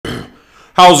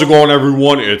How's it going,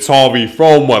 everyone? It's Harvey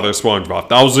from Weather Sponge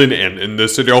 5000, and in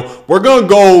this video, we're going to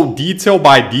go detail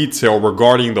by detail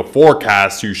regarding the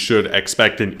forecast you should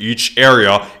expect in each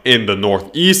area in the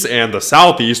northeast and the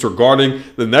southeast regarding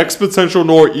the next potential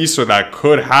nor'easter that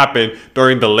could happen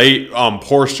during the late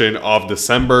portion of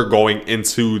December going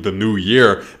into the new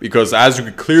year. Because as you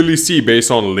can clearly see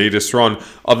based on the latest run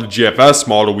of the GFS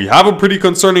model, we have a pretty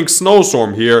concerning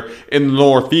snowstorm here in the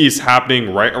northeast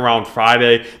happening right around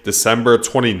Friday, December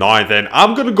 29th, and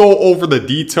I'm going to go over the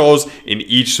details in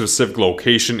each specific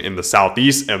location in the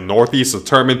southeast and northeast,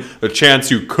 determine the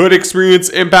chance you could experience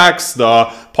impacts,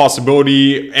 the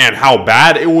possibility and how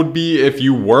bad it would be if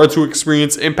you were to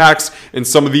experience impacts in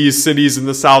some of these cities in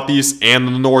the southeast and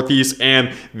the northeast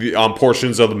and the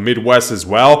portions of the Midwest as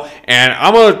well. And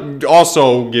I'm going to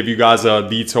also give you guys a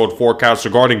detailed forecast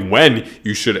regarding when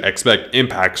you should expect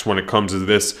impacts when it comes to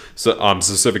this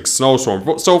specific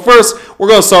snowstorm. So first, we're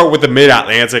going to start with the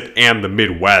Mid-Atlantic and the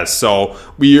Midwest. So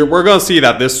we're going to see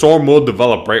that this storm will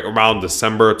develop right around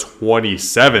December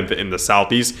 27th in the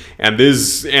southeast, and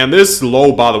this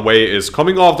low, by the way, is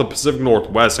coming off the Pacific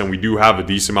Northwest, and we do have a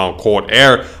decent amount of cold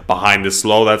air behind this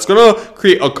low that's going to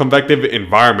create a convective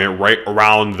environment right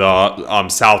around the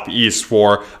southeast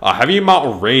for a heavy amount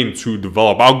of rain to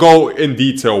develop. I'll go in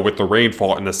detail with the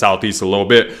rainfall in the southeast a little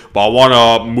bit, but I want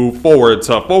to move forward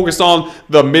to focus on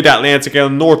the Mid-Atlantic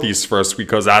and the northeast first,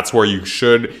 because that's where you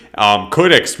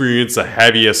could experience the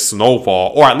heaviest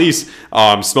snowfall, or at least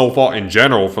snowfall in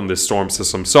general from this storm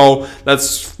system. So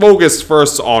let's focus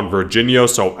first on Virginia.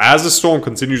 So as the storm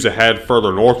continues to head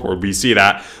further northward, we see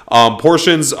that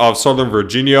portions of southern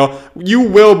Virginia, you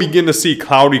will begin to see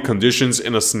cloudy conditions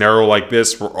in a scenario like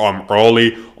this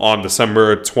early on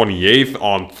December 28th.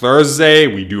 On Thursday,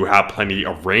 we do have plenty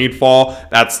of rainfall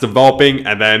that's developing,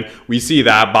 and then we see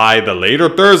that by the later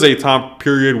Thursday time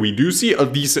period, we do see a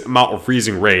decent amount of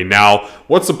freezing rain. Now,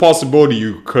 what's the possibility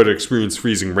you could experience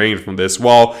freezing rain from this?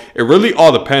 Well, it really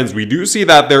all depends. We do see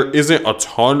that there isn't a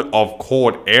ton of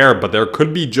cold air, but there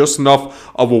could be just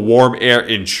enough of a warm air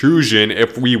intrusion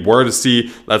if we were to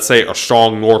see, let's say, a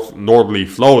strong northerly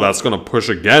flow that's going to push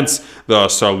against the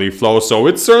southerly flow. So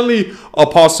it's certainly a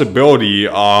possibility.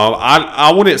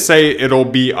 I wouldn't say it'll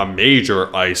be a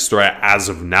major ice threat as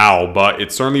of now, but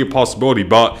it's certainly a possibility.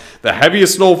 But the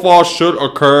heaviest snowfall should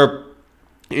occur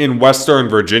in western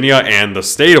Virginia and the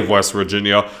state of West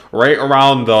Virginia right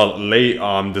around the late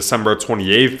December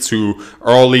 28th to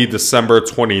early December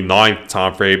 29th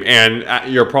time frame. And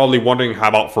you're probably wondering, how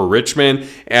about for Richmond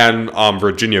and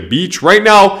Virginia Beach? Right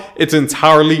now, it's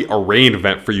entirely a rain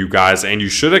event for you guys, and you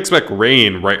should expect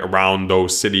rain right around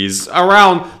those cities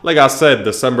around, like I said,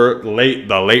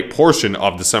 the late portion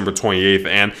of December 28th.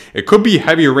 And it could be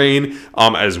heavy rain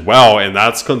as well, and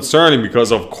that's concerning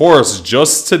because, of course,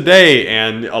 just today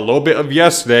and a little bit of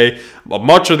yesterday,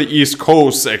 much of the East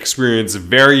Coast experienced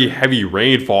very heavy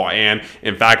rainfall, and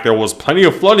in fact there was plenty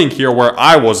of flooding here where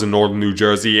I was in northern New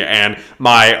Jersey, and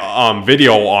my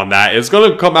video on that is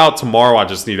going to come out tomorrow. I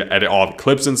just need to edit all the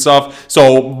clips and stuff.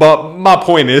 So but my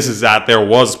point is that there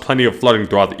was plenty of flooding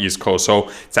throughout the East Coast. So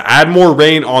to add more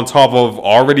rain on top of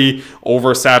already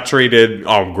oversaturated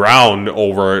ground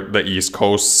over the East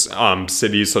Coast,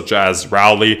 cities such as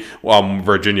Raleigh,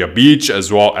 Virginia Beach,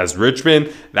 as well as Richmond,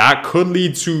 that could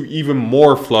lead to even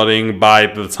more flooding by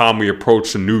the time we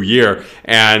approach the new year.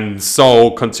 And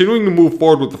so continuing to move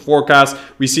forward with the forecast,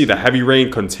 we see the heavy rain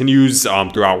continues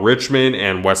throughout Richmond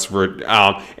and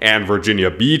and Virginia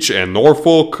Beach and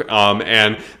Norfolk,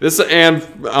 and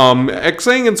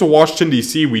extending into Washington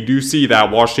DC. We do see that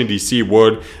Washington DC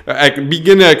would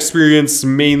begin to experience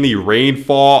mainly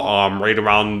rainfall right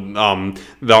around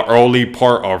the early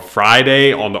part of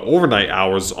Friday, on the overnight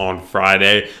hours on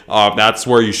Friday. That's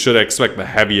where you should expect the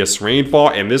heaviest rainfall,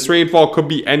 and this rainfall could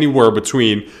be anywhere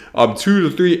between 2 to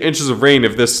 3 inches of rain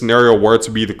if this scenario were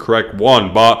to be the correct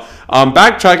one. But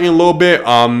backtracking a little bit,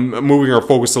 moving our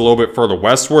focus a little bit further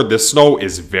westward, this snow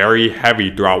is very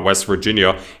heavy throughout West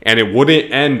Virginia, and it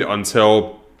wouldn't end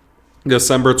until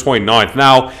December 29th.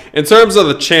 Now, in terms of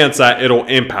the chance that it'll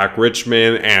impact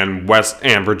Richmond and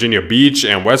Virginia Beach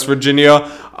and West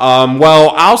Virginia,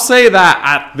 well, I'll say that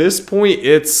at this point,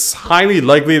 it's highly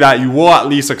likely that you will at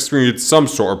least experience some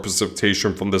sort of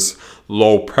precipitation from this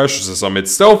low pressure system.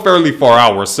 It's still fairly far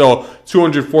out. We're still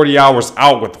 240 hours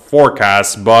out with the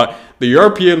forecast, but the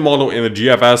European model and the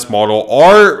GFS model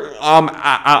are,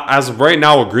 as of right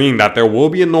now, agreeing that there will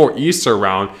be a nor'easter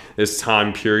around this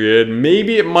time period.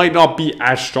 Maybe it might not be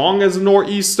as strong as a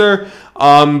nor'easter,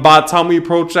 by the time we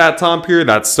approach that time period,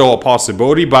 that's still a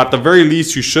possibility. But at the very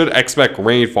least, you should expect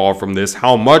rainfall from this.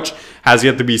 How much has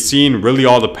yet to be seen. Really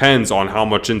all depends on how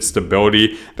much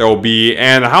instability there will be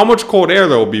and how much cold air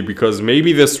there will be, because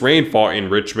maybe this rainfall in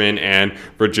Richmond and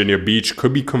Virginia Beach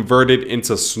could be converted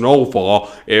into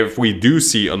snowfall if we do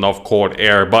see enough cold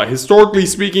air. But historically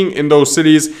speaking, in those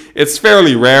cities, it's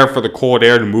fairly rare for the cold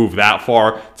air to move that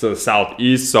far to the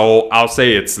southeast. So I'll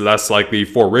say it's less likely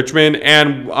for Richmond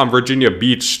and Virginia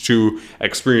Beach to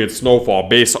experience snowfall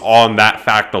based on that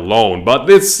fact alone. But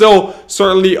it's still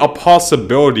certainly a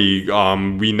possibility.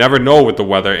 We never know with the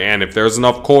weather, and if there's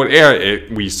enough cold air,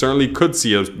 we certainly could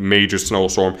see a major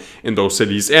snowstorm in those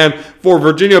cities. And for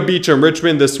Virginia Beach and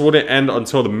Richmond, this wouldn't end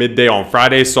until the midday on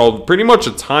Friday, so pretty much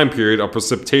a time period of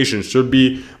precipitation should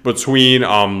be between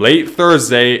late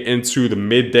Thursday into the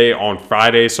midday on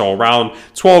Friday, so around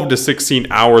 12 to 16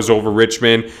 hours over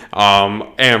Richmond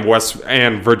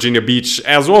and Virginia Beach,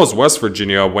 as well as West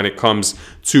Virginia when it comes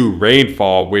to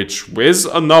rainfall, which is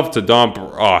enough to dump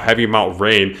a heavy amount of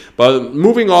rain. But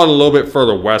moving on a little bit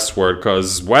further westward,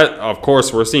 because of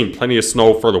course we're seeing plenty of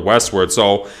snow further westward.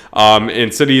 So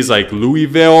in cities like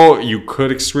Louisville, you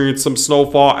could experience some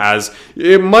snowfall, as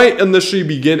it might initially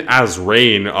begin as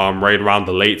rain right around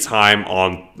the late time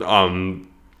on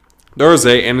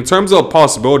Thursday. And in terms of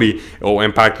possibility it will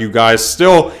impact you guys,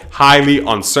 still highly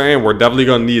uncertain. We're definitely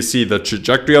going to need to see the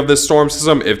trajectory of this storm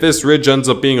system. If this ridge ends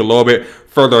up being a little bit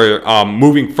further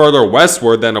moving further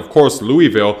westward, then of course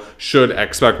Louisville should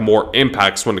expect more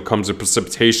impacts when it comes to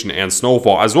precipitation and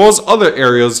snowfall, as well as other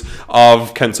areas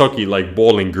of Kentucky like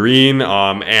Bowling Green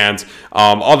and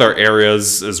other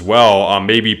areas as well.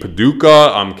 Maybe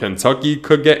Paducah, Kentucky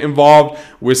could get involved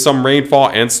with some rainfall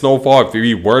and snowfall if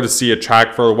we were to see a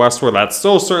track further westward. That's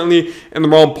still certainly in the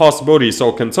realm of possibility.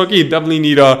 So Kentucky definitely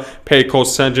need to pay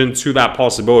close attention to that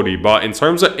possibility. But in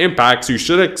terms of impacts, you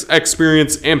should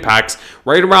experience impacts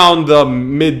right around the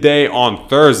midday on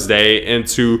Thursday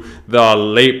into the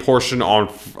late portion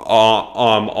of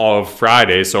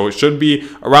Friday. So it should be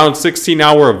around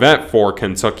 16-hour event for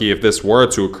Kentucky if this were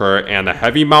to occur, and a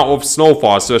heavy amount of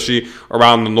snowfall, especially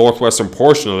around the northwestern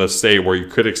portion of the state, where you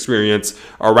could experience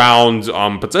around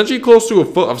potentially close to a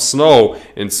foot of snow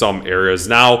in some areas.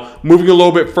 Now, moving a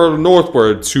little bit further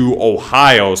northward to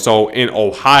Ohio. So in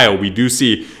Ohio, we do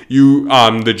see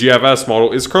the GFS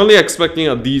model is currently expecting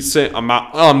a decent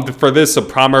amount for this to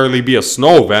primarily be a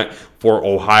snow event. For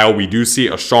Ohio, we do see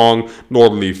a strong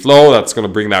northerly flow that's going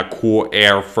to bring that cool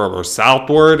air further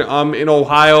southward in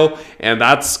Ohio, and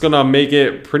that's going to make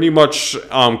it pretty much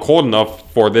cold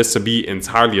enough for this to be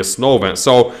entirely a snow event.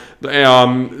 So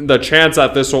the chance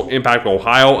that this will impact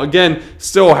Ohio, again,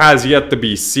 still has yet to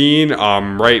be seen.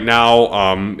 Right now,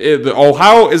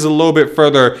 Ohio is a little bit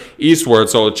further eastward,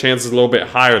 so the chance is a little bit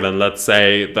higher than, let's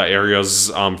say, the areas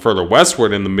further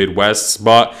westward in the Midwest,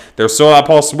 but there's still that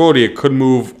possibility it could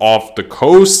move off the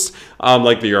coast,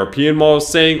 like the European model is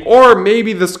saying, or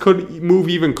maybe this could move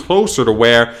even closer to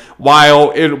where,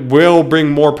 while it will bring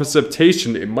more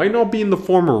precipitation, it might not be in the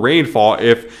form of rainfall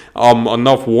if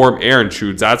enough warm air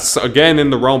intrudes. That's again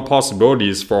in the realm of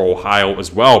possibilities for Ohio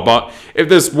as well. But if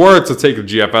this were to take a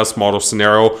GFS model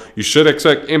scenario, you should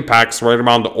expect impacts right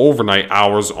around the overnight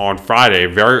hours on Friday,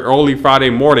 very early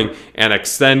Friday morning, and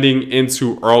extending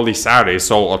into early Saturday.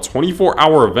 So a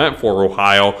 24-hour event for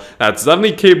Ohio that's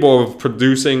definitely capable of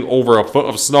producing over a foot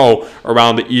of snow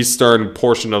around the eastern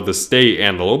portion of the state,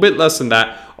 and a little bit less than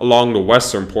that along the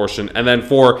western portion. And then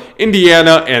for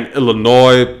Indiana and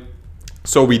Illinois,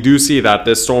 so we do see that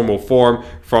this storm will form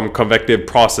from convective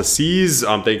processes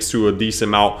thanks to a decent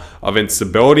amount of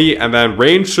instability, and then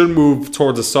rain should move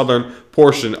towards the southern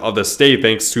portion of the state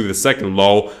thanks to the second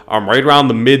low right around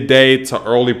the midday to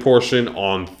early portion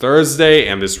on Thursday.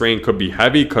 And this rain could be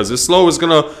heavy because this low is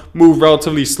going to move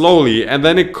relatively slowly, and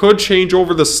then it could change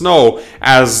over the snow,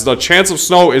 as the chance of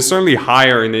snow is certainly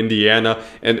higher in Indiana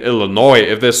and Illinois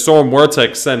if this storm were to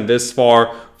extend this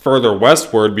far further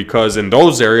westward, because in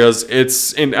those areas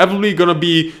it's inevitably going to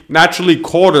be naturally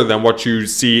colder than what you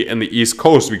see in the East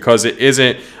Coast, because it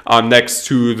isn't next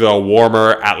to the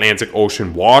warmer Atlantic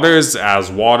Ocean waters, as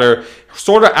water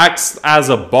sort of acts as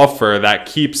a buffer that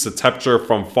keeps the temperature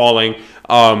from falling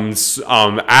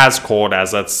as cold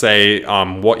as, let's say,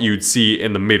 what you'd see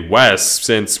in the Midwest,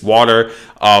 since water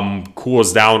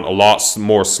cools down a lot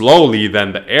more slowly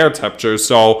than the air temperature.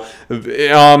 So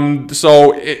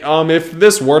If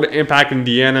this were to impact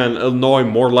Indiana and Illinois,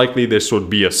 more likely this would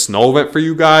be a snow event for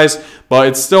you guys, but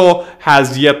it still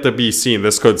has yet to be seen.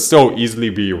 This could still easily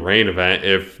be a rain event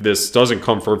if this doesn't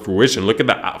come for fruition. Look at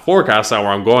the forecast that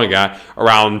I'm going at,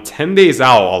 around 10 days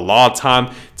out, a lot of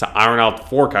time to iron out the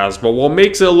forecast. But what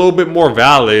makes it a little bit more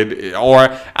valid, or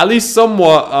at least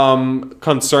somewhat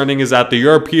concerning, is that the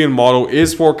European model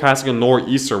is forecasting a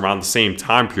nor'easter around the same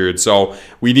time period. So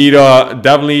we need to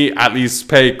definitely at least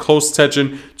pay close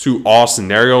attention to all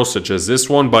scenarios such as this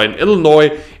one. But in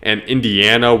Illinois and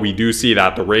Indiana, we do see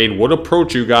that the rain would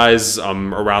approach you guys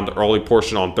around the early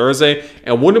portion on Thursday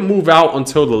and wouldn't move out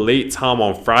until the late time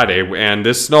on Friday. And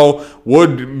this snow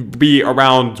would be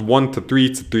around 1 to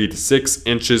 3 to 3 to 6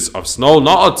 inches of snow.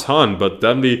 Not a ton, but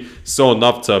definitely still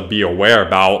enough to be aware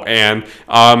about. And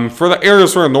for the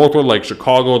areas further northward, like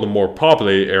Chicago, the more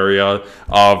populated area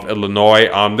of Illinois,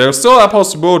 there's still that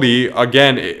possibility.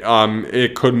 Again,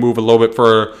 it could move a little bit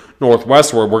further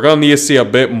northwestward. We're going to need to see a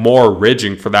bit more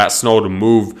ridging for that snow to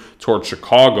move towards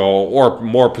Chicago, or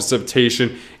more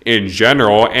precipitation in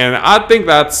general. And I think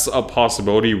that's a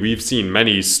possibility. We've seen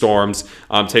many storms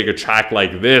take a track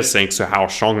like this thanks to how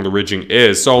strong the ridging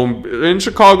is. So in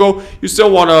Chicago, you still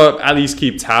want to at least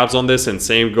keep tabs on this, and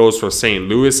same goes for St.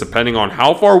 Louis. Depending on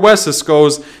how far west this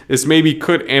goes, this maybe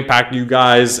could impact you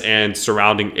guys and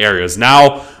surrounding areas.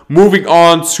 Now, moving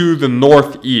on to the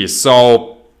northeast. So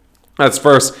let's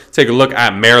first take a look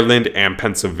at Maryland and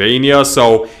Pennsylvania.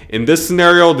 So in this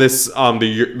scenario, the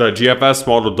GFS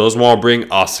model does want to bring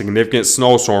a significant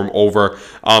snowstorm over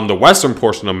the western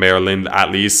portion of Maryland at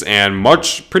least, and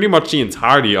pretty much the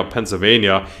entirety of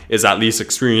Pennsylvania is at least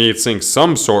experiencing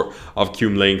some sort of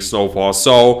accumulating snowfall.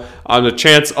 So the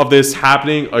chance of this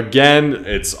happening, again,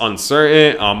 it's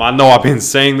uncertain. I know I've been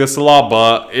saying this a lot,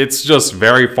 but it's just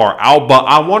very far out. But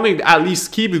I wanted to at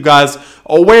least keep you guys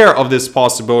aware of this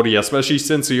possibility, especially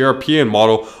since the European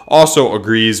model also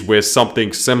agrees with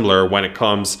something similar when it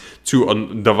comes to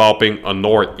developing a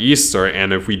nor'easter.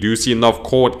 And if we do see enough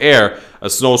cold air, a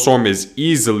snowstorm is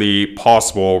easily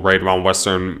possible right around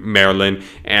western Maryland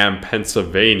and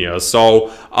Pennsylvania.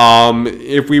 So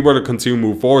if we were to continue to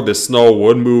move forward, the snow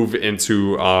would move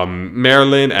into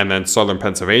Maryland and then southern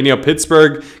Pennsylvania.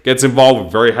 Pittsburgh gets involved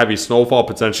with very heavy snowfall,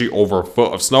 potentially over a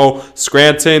foot of snow.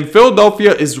 Scranton,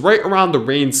 Philadelphia is right around the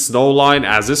rain snow line,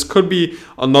 as this could be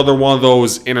another one of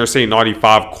those Interstate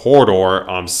 95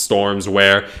 corridor storms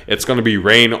where it's going to be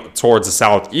rain towards the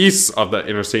southeast of the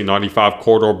Interstate 95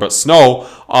 corridor, but snow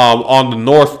on the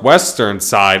northwestern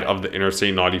side of the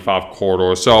Interstate 95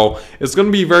 corridor. So it's going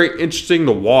to be very interesting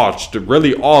to watch. It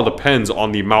really all depends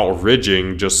on the amount of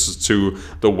ridging just to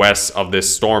the west of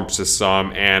this storm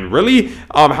system, and really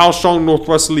how strong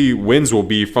northwesterly winds will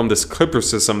be from this Clipper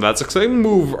system that's expected to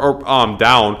move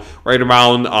down right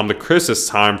around the Christmas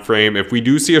time frame. If we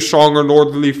do see a stronger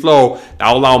northerly flow,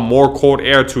 that will allow more cold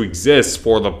air to exist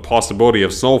for the possibility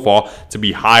of snowfall to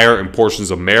be higher in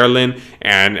portions of Maryland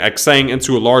and extending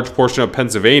into a large portion of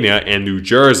Pennsylvania and New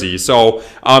Jersey. So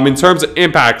in terms of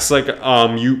impacts, like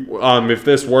if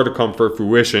this were to come for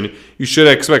fruition, you should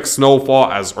expect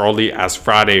snowfall as early as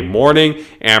Friday morning,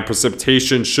 and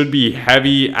precipitation should be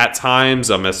heavy at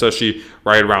times, especially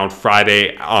right around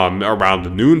Friday around the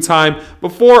noon time,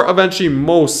 before eventually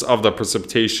most of the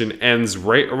precipitation ends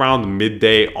right around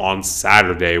midday on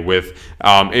Saturday, with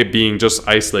it being just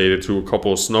isolated to a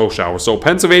couple of snow showers. So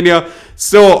Pennsylvania,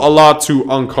 still a lot to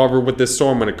uncover with this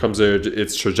storm when it comes to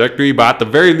its trajectory, but at the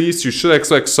very least, you should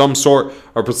expect some sort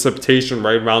of precipitation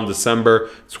right around December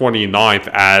 29th,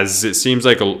 as it seems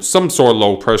like some sort of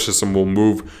low pressure system will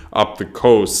move up the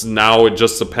coast. Now it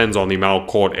just depends on the amount of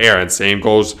cold air, and same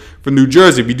goes for New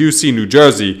Jersey. We do see New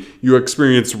Jersey, you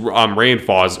experience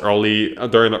rainfalls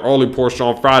during the early portion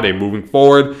on Friday. Moving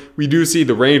forward, we do see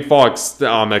the rainfall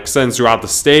extends throughout the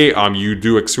state. You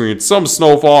do experience some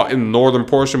snowfall in the northern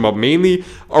portion, but mainly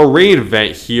a rain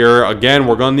event here. Again,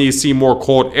 we're going to need to see more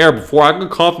cold air before I can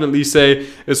confidently say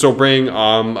this will bring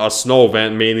a snow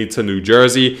event mainly to New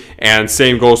Jersey. And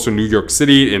same goes for New York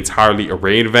City, entirely a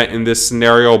rain event in this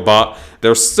scenario, but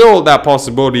there's still that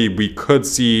possibility we could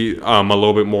see a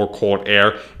little bit more cold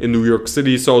air in New York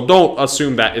City. So don't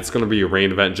assume that it's going to be a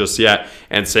rain event just yet.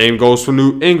 And same goes for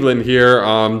New England here.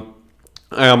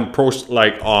 Places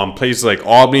like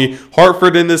Albany,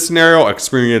 Hartford in this scenario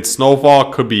experience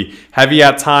snowfall, could be heavy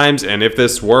at times, and if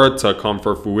this were to come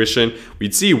for fruition,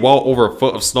 we'd see well over a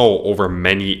foot of snow over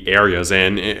many areas.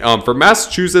 And for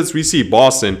Massachusetts, we see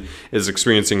Boston is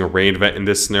experiencing a rain event in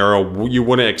this scenario. You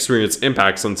wouldn't experience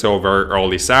impacts until very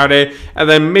early Saturday, and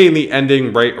then mainly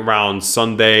ending right around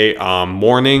Sunday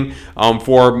morning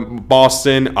for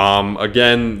Boston.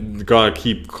 Again, gonna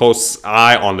keep close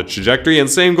eye on the trajectory, and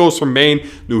same goes for Maine,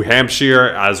 New Hampshire,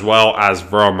 as well as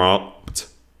Vermont.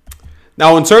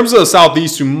 Now, in terms of the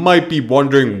Southeast, you might be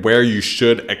wondering where you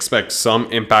should expect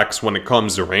some impacts when it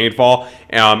comes to rainfall.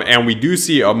 And we do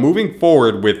see, moving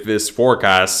forward with this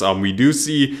forecast, we do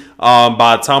see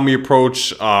by the time we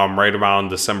approach right around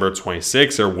December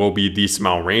 26th, there will be a decent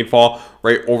amount of rainfall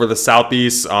right over the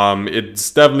Southeast.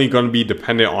 It's definitely going to be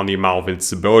dependent on the amount of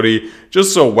instability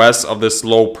just so west of this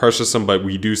low pressure system, but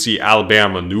we do see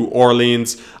Alabama, New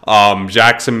Orleans,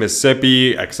 Jackson,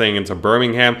 Mississippi, extending into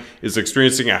Birmingham, is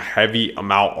experiencing a heavy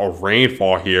amount of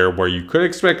rainfall here, where you could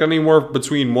expect anywhere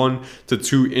between 1 to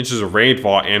 2 inches of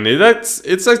rainfall, and it's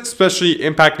especially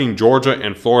impacting Georgia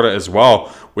and Florida as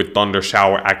well with thunder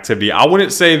shower activity. I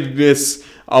wouldn't say this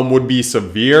would be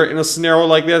severe in a scenario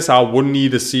like this. I would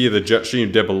need to see the jet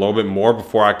stream dip a little bit more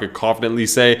before I could confidently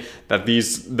say that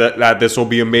this will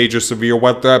be a major severe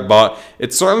weather threat, but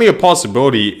it's certainly a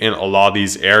possibility in a lot of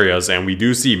these areas. And we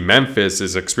do see Memphis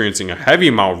is experiencing a heavy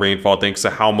amount of rainfall thanks to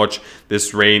how much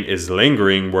this rain is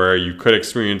lingering, where you could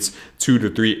experience 2 to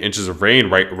 3 inches of rain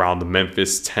right around the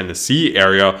Memphis, Tennessee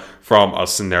area from a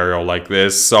scenario like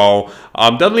this. So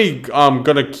I'm definitely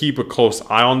gonna keep a close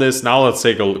eye on this. Now let's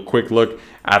take a quick look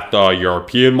at the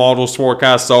European models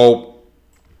forecast. So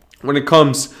when it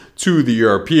comes to the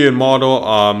European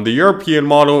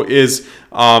model is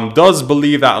does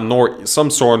believe that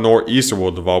some sort of nor'easter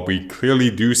will develop. We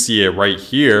clearly do see it right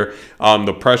here.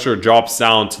 The pressure drops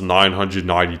down to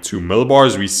 992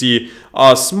 millibars. We see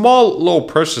a small low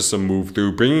pressure system move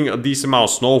through, bringing a decent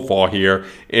amount of snowfall here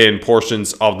in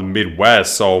portions of the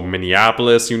Midwest. So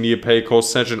Minneapolis, you need to pay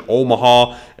close attention.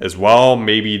 Omaha as well,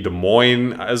 maybe Des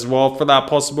Moines as well for that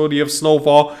possibility of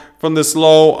snowfall from this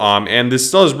low. And this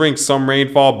does bring some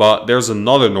rainfall, but there's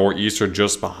another nor'easter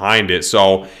just behind it.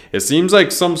 So it seems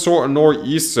like some sort of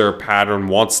nor'easter pattern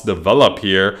wants to develop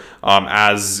here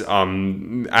as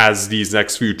these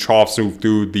next few troughs move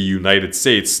through the United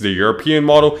States. The European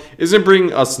model isn't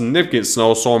bringing a significant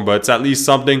snowstorm, but it's at least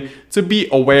something to be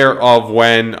aware of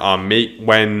when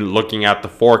looking at the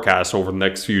forecast over the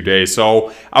next few days.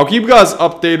 So I'll keep you guys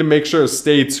updated. Make sure to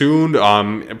stay tuned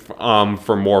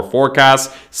for more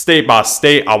forecasts state by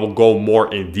state. I will go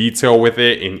more in detail with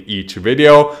it in each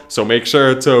video, so make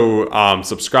sure to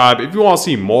subscribe if you want to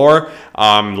see more.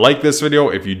 Like this video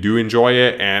if you do enjoy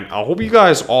it, and I hope you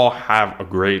guys all have a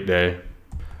great day.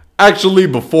 Actually,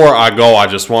 before I go, I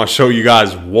just want to show you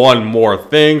guys one more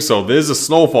thing. So this is a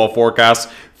snowfall forecast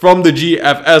from the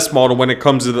GFS model when it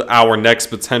comes to our next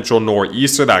potential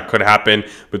nor'easter that could happen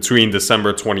between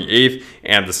December 28th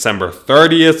and December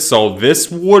 30th. So this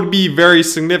would be very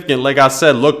significant. Like I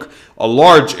said, look, a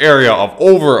large area of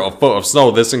over a foot of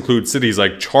snow. This includes cities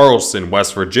like Charleston,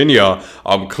 West Virginia,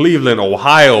 Cleveland,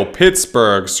 Ohio,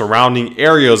 Pittsburgh. Surrounding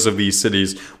areas of these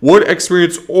cities would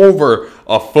experience over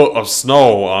a foot of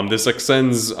snow. This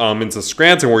extends into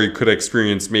Scranton, where you could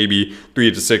experience maybe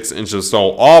 3 to 6 inches of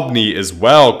snow. Albany as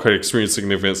well could experience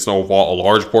significant snowfall. A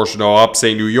large portion of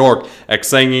upstate New York,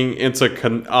 extending into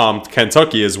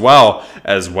Kentucky as well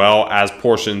as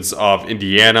portions of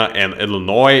Indiana and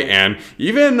Illinois, and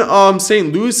even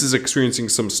St. Louis is experiencing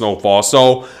some snowfall.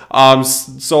 So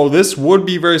this would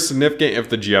be very significant if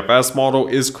the GFS model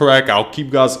is correct. I'll keep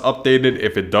you guys updated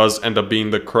if it does end up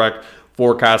being the correct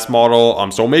forecast model.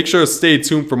 So make sure to stay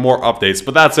tuned for more updates.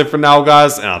 But that's it for now,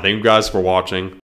 guys, and I thank you guys for watching.